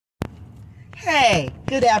Hey,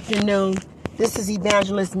 good afternoon. This is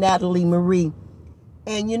Evangelist Natalie Marie.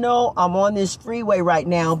 And I'm on this freeway right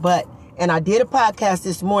now, and I did a podcast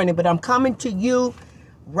this morning, but I'm coming to you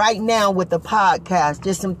right now with the podcast.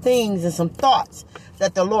 Just some things and some thoughts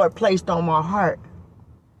that the Lord placed on my heart.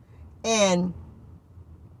 And,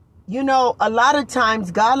 a lot of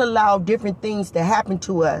times God allowed different things to happen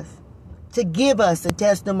to us to give us a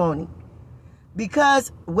testimony.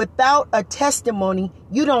 Because without a testimony,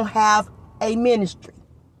 you don't have a ministry.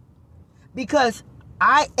 Because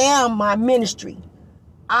I am my ministry.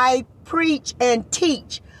 I preach and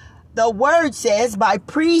teach. The word says by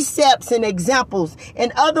precepts and examples.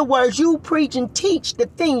 In other words, you preach and teach the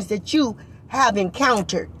things that you have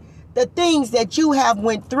encountered, the things that you have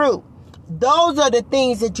went through. Those are the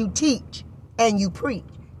things that you teach and you preach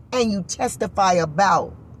and you testify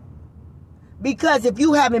about. Because if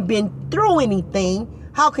you haven't been through anything,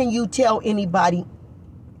 how can you tell anybody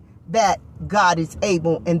that God is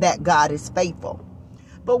able and that God is faithful?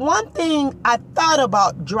 But one thing I thought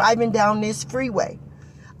about driving down this freeway,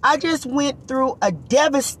 I just went through a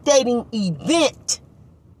devastating event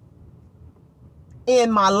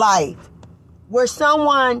in my life where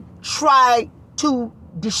someone tried to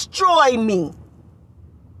destroy me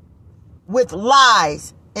with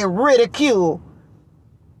lies and ridicule.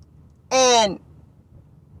 And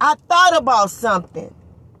I thought about something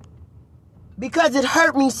because it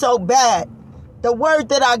hurt me so bad. The word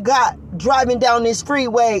that I got driving down this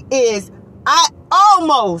freeway is I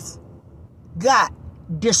almost got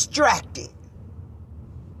distracted.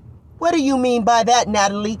 What do you mean by that,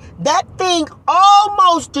 Natalie? That thing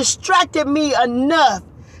almost distracted me enough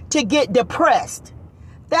to get depressed.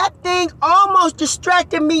 That thing almost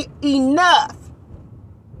distracted me enough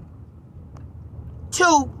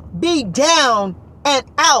to be down and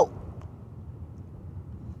out.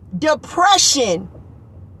 Depression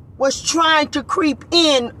was trying to creep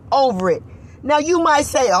in over it. Now you might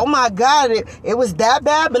say, oh my God, it was that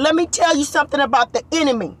bad. But let me tell you something about the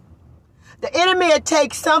enemy. The enemy will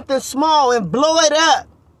take something small and blow it up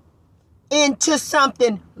into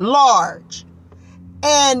something large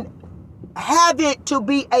and have it to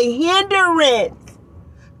be a hindrance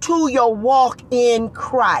to your walk in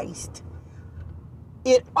Christ.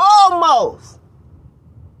 It almost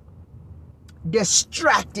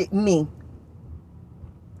distracted me.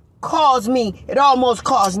 It almost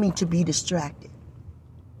caused me to be distracted.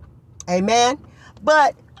 Amen.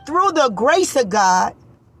 But through the grace of God,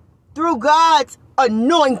 through God's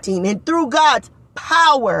anointing and through God's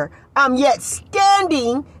power, I'm yet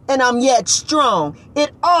standing and I'm yet strong.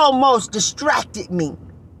 It almost distracted me.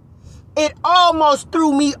 It almost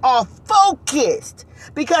threw me off focused.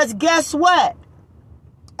 Because guess what?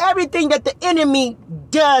 Everything that the enemy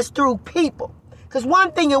does through people. Because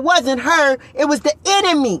one thing, it wasn't her, it was the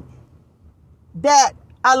enemy that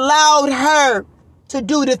allowed her to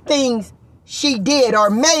do the things she did or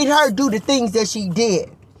made her do the things that she did.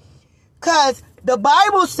 Because the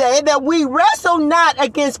Bible says that we wrestle not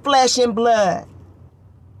against flesh and blood,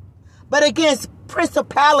 but against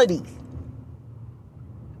principalities,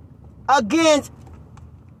 against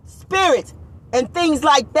spirits and things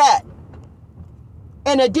like that.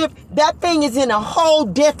 And that thing is in a whole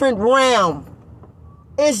different realm.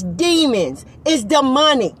 It's demons. It's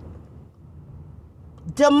demonic.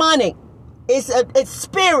 It's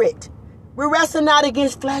spirit. We wrestle not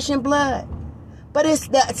against flesh and blood, but it's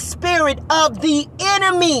the spirit of the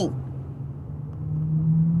enemy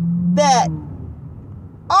that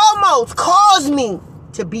almost caused me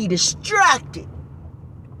to be distracted.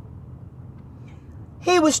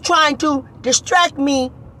 He was trying to distract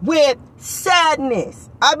me with sadness.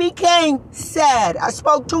 I became sad. I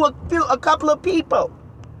spoke to a couple of people,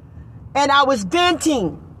 and I was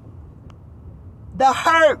venting the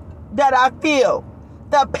hurt that I feel,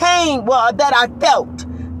 the pain that I felt,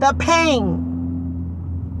 the pain,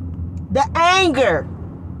 the anger.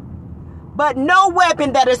 But no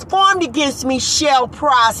weapon that is formed against me shall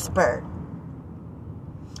prosper.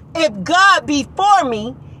 If God be for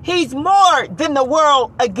me, He's more than the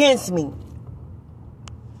world against me.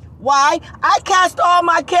 Why? I cast all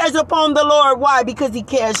my cares upon the Lord. Why? Because He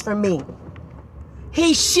cares for me.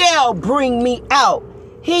 He shall bring me out.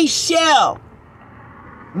 He shall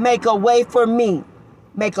make a way for me.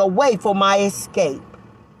 Make a way for my escape.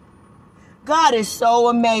 God is so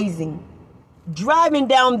amazing. Driving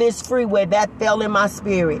down this freeway, that fell in my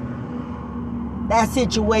spirit. That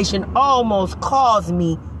situation almost caused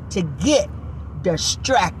me to get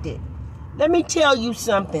distracted. Let me tell you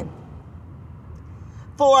something.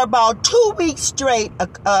 For about 2 weeks straight,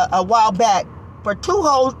 a while back, for 2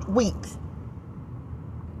 whole weeks,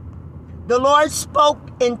 the Lord spoke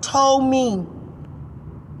and told me,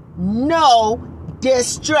 no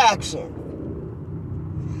distraction.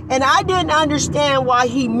 And I didn't understand why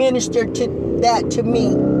he ministered to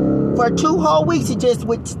me for 2 whole weeks. He just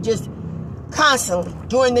constantly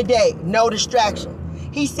during the day, no distraction.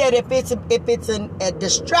 He said, if it's a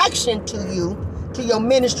distraction to you, to your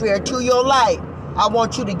ministry or to your life, I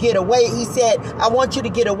want you to get away. He said, I want you to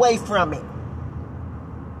get away from it.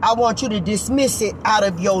 I want you to dismiss it out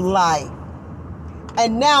of your life.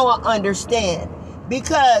 And now I understand,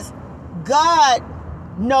 because God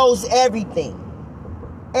knows everything.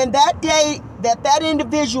 And that day that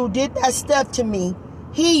individual did that stuff to me,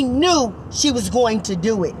 he knew she was going to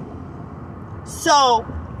do it. So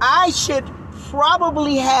I should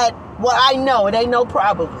probably had, well, I know it ain't no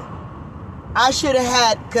probably. I should have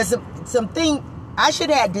had, because I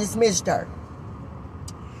should have dismissed her.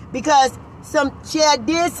 Because she had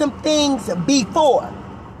did some things before.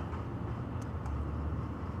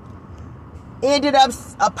 Ended up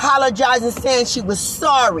apologizing, saying she was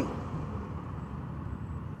sorry.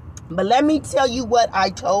 But let me tell you what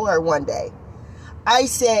I told her one day. I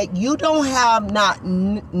said, you don't have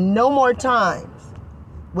no more times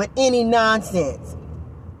with any nonsense.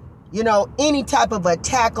 Any type of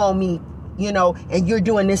attack on me, and you're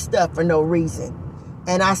doing this stuff for no reason.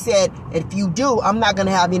 And I said, if you do, I'm not going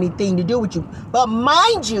to have anything to do with you. But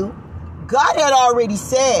mind you, God had already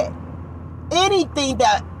said, anything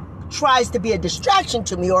that tries to be a distraction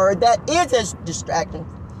to me, or that is a distraction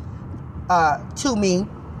to me,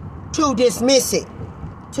 to dismiss it,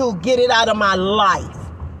 to get it out of my life.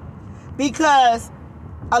 Because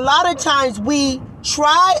a lot of times we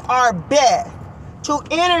try our best to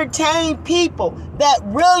entertain people that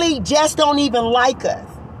really just don't even like us.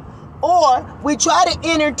 Or we try to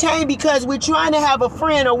entertain because we're trying to have a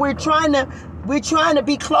friend, or we're trying to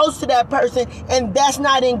be close to that person, and that's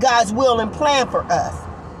not in God's will and plan for us.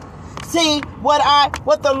 See,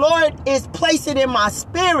 what the Lord is placing in my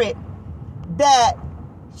spirit, that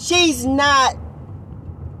she's not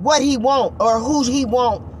what he wants, or who he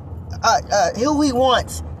wants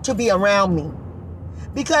to be around me.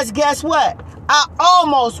 Because guess what? I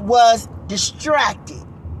almost was distracted.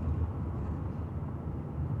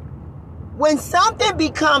 When something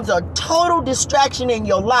becomes a total distraction in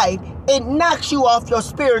your life, it knocks you off your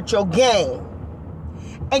spiritual game.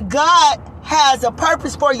 And God has a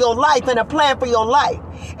purpose for your life and a plan for your life.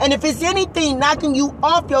 And if it's anything knocking you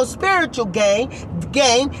off your spiritual game,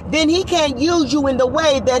 then he can't use you in the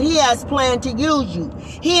way that he has planned to use you.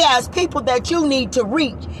 He has people that you need to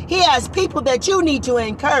reach. He has people that you need to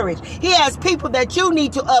encourage. He has people that you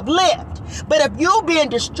need to uplift. But if you're being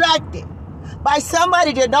distracted by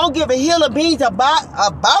somebody that don't give a hill of beans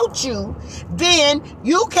about you, then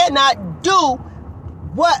you cannot do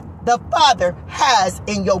what the Father has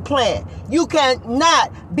in your plan. You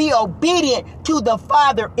cannot be obedient to the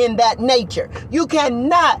Father in that nature. You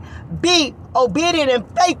cannot be obedient and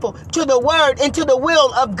faithful to the word and to the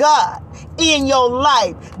will of God in your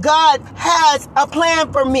life. God has a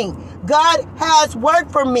plan for me. God has work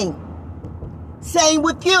for me. Same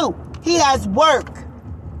with you. He has work.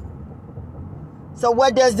 So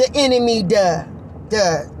what does the enemy do?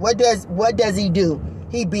 What does he do?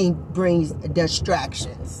 He brings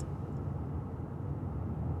distractions.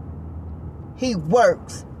 He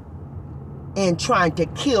works in trying to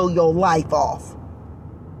kill your life off.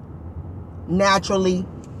 Naturally,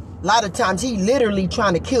 a lot of times he literally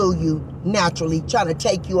trying to kill you naturally, trying to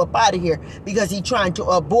take you up out of here, because he's trying to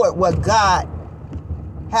abort what God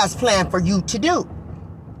has planned for you to do.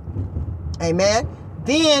 Amen.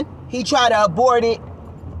 Then he try to abort it,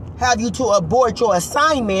 have you to abort your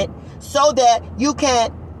assignment, so that you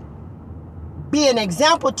can be an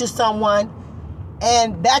example to someone,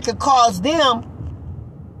 and that could cause them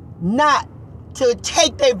not to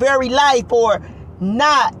take their very life, or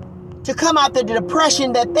not to come out the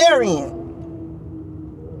depression that they're in.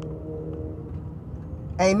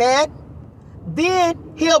 Amen. Then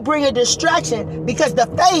he'll bring a distraction, because the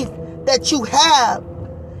faith that you have,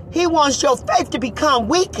 he wants your faith to become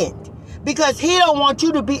weakened, because he don't want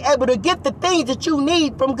you to be able to get the things that you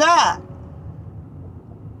need from God.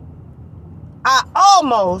 I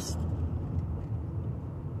almost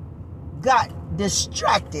got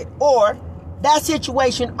distracted, or that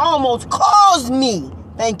situation almost caused me,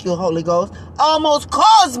 thank you, Holy Ghost, almost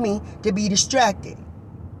caused me to be distracted.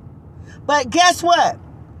 But guess what?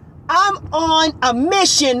 I'm on a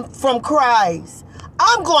mission from Christ.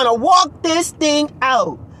 I'm going to walk this thing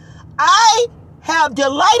out. I have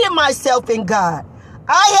delighted myself in God.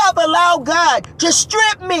 I have allowed God to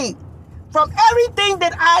strip me from everything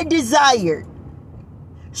that I desired.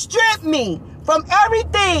 Strip me from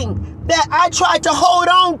everything that I tried to hold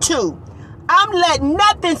on to. I'm letting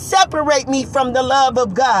nothing separate me from the love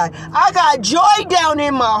of God. I got joy down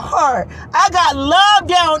in my heart. I got love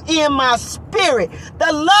down in my spirit.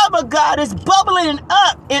 The love of God is bubbling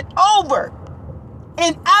up and over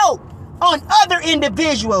and out on other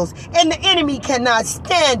individuals, and the enemy cannot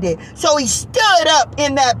stand it. So he stood up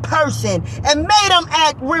in that person and made them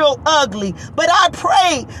act real ugly. But I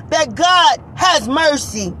pray that God has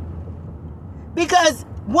mercy, because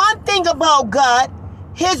one thing about God,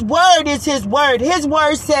 his word is his word. His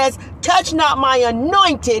word says, touch not my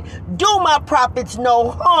anointed, do my prophets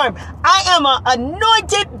no harm. I am an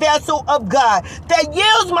anointed vessel of God that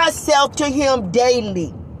yields myself to him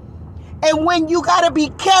daily. And when you got to be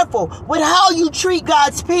careful with how you treat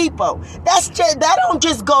God's people, that don't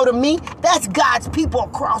just go to me. That's God's people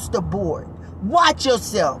across the board. Watch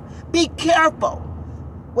yourself. Be careful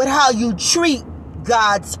with how you treat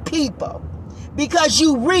God's people, because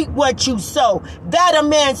you reap what you sow. That a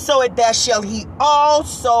man soweth, that shall he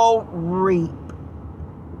also reap.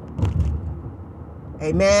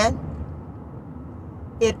 Amen.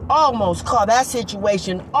 That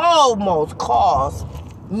situation almost caused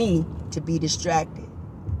me to be distracted.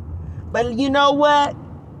 But you know what?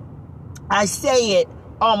 I say it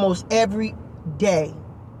almost every day.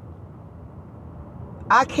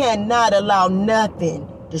 I cannot allow nothing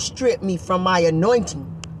to strip me from my anointing.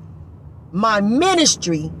 My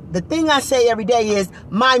ministry, the thing I say every day is,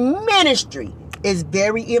 my ministry is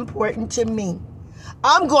very important to me.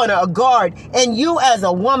 I'm going to guard, and you as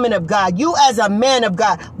a woman of God, you as a man of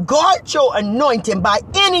God, guard your anointing by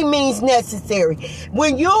any means necessary.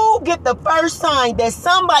 When you get the first sign that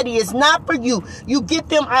somebody is not for you, you get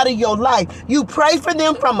them out of your life. You pray for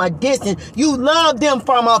them from a distance. You love them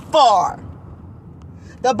from afar.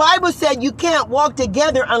 The Bible said you can't walk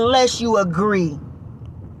together unless you agree.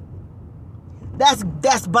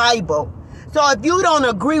 That's Bible. So if you don't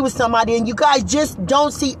agree with somebody and you guys just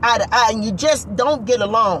don't see eye to eye and you just don't get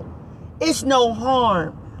along, it's no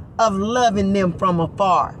harm of loving them from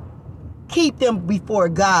afar. Keep them before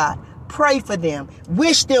God. Pray for them.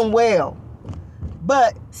 Wish them well.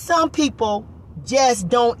 But some people just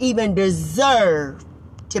don't even deserve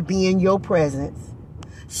to be in your presence.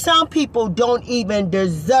 Some people don't even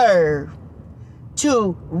deserve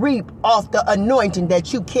to reap off the anointing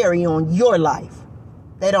that you carry on your life.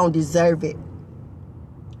 They don't deserve it.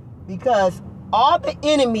 Because all the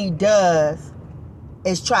enemy does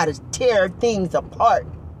is try to tear things apart.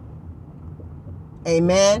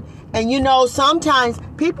 Amen. And you know, sometimes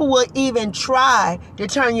people will even try to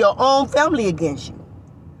turn your own family against you.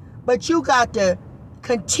 But you got to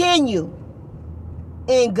continue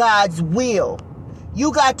in God's will.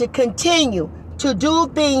 You got to continue to do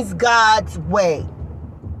things God's way.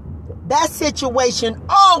 That situation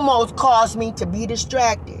almost caused me to be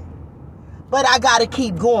distracted. But I got to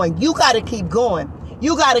keep going. You got to keep going.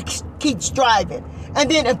 You got to keep striving.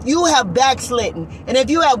 And then if you have backslidden and if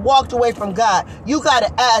you have walked away from God, you got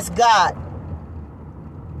to ask God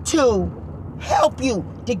to help you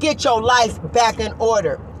to get your life back in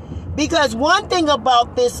order. Because one thing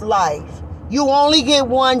about this life, you only get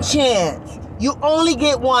one chance. You only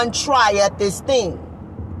get one try at this thing.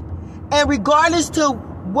 And regardless to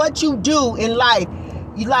what you do in life,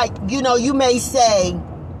 you may say,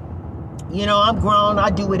 I'm grown, I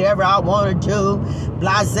do whatever I want to do,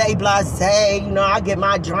 blase, I get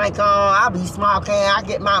my drink on, I be smoking, I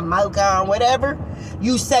get my mocha on, whatever.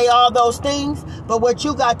 You say all those things, but what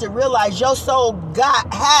you got to realize, your soul,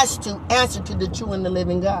 God has to answer to the true and the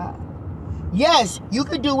living God. Yes, you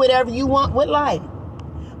could do whatever you want with life.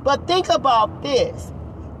 But think about this.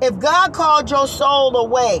 If God called your soul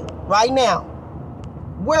away right now,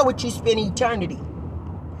 where would you spend eternity?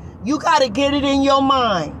 You got to get it in your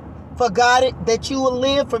mind for God, that you will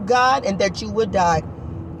live for God and that you will die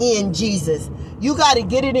in Jesus. You got to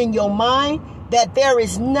get it in your mind that there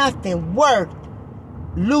is nothing worth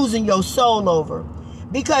losing your soul over.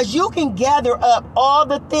 Because you can gather up all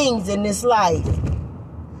the things in this life.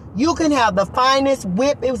 You can have the finest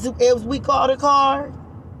whip, as we call the car.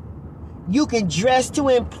 You can dress to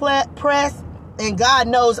impress, and God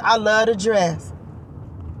knows I love to dress.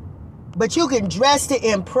 But you can dress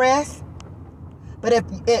to impress. But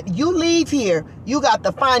if you leave here, you got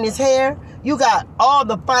the finest hair, you got all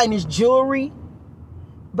the finest jewelry.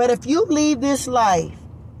 But if you leave this life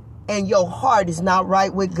and your heart is not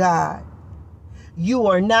right with God, you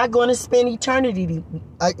are not going to spend eternity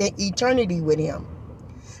with him.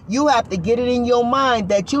 You have to get it in your mind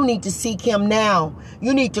that you need to seek him now.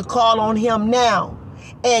 You need to call on him now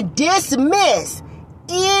and dismiss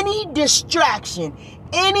any distraction,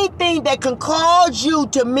 anything that can cause you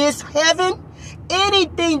to miss heaven,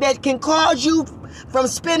 Anything that can cause you from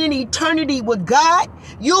spending eternity with God,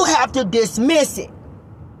 you have to dismiss it.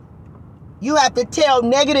 You have to tell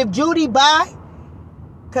negative Judy bye,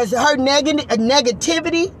 because her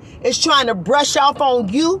negativity is trying to brush off on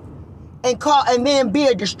you and then be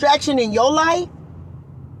a distraction in your life.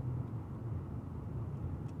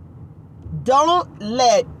 Don't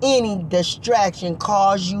let any distraction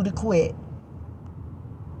cause you to quit.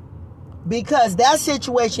 Because that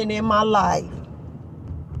situation in my life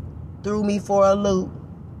threw me for a loop.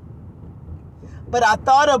 But I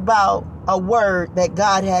thought about a word that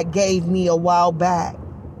God had gave me a while back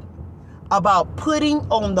about putting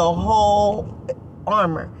on the whole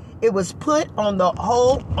armor. It was put on the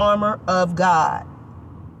whole armor of God.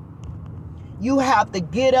 You have to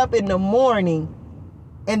get up in the morning,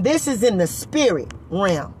 and this is in the spirit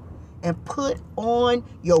realm, and put on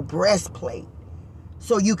your breastplate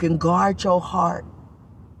so you can guard your heart.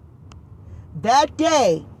 That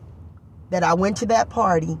day that I went to that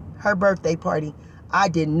party, her birthday party, I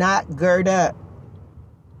did not gird up.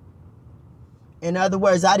 In other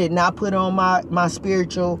words, I did not put on my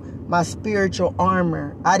spiritual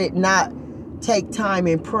armor. I did not take time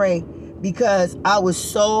and pray because I was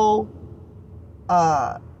so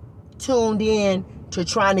tuned in to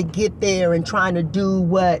trying to get there and trying to do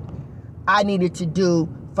what I needed to do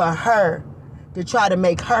for her, to try to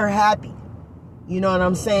make her happy. You know what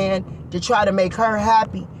I'm saying? To try to make her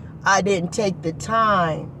happy. I didn't take the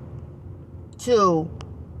time to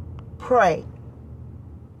pray.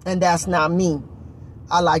 And that's not me.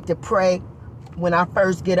 I like to pray. When I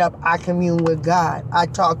first get up, I commune with God. I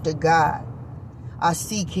talk to God. I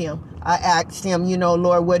seek Him. I ask Him,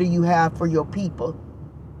 Lord, what do you have for your people?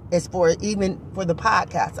 It's even for the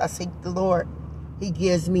podcast. I seek the Lord. He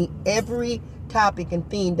gives me every topic and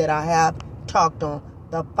theme that I have talked on.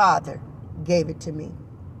 The Father gave it to me.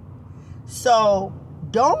 So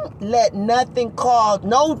don't let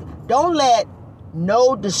don't let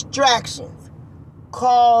no distractions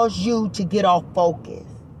cause you to get off focus.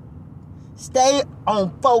 Stay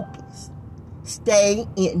on focus. Stay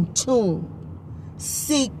in tune.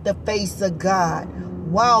 Seek the face of God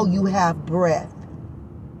while you have breath.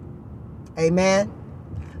 Amen.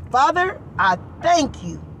 Father, I thank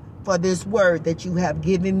you for this word that you have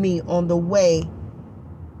given me on the way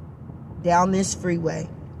down this freeway.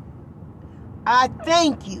 I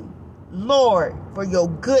thank you, Lord, for your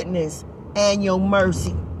goodness and your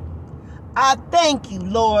mercy. I thank you,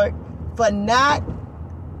 Lord, for not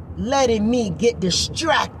letting me get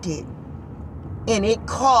distracted and it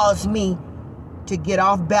caused me to get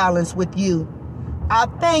off balance with you. I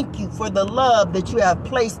thank you for the love that you have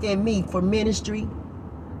placed in me for ministry.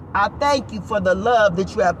 I thank you for the love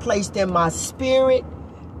that you have placed in my spirit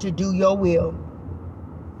to do your will.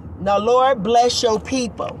 Now, Lord, bless your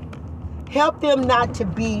people. Help them not to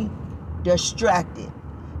be distracted,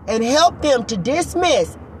 and help them to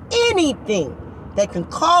dismiss anything that can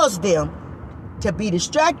cause them to be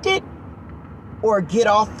distracted or get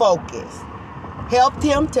off focus. Help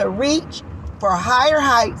them to reach for higher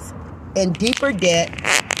heights and deeper depth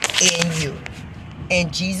in you.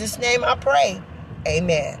 In Jesus' name I pray.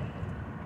 Amen.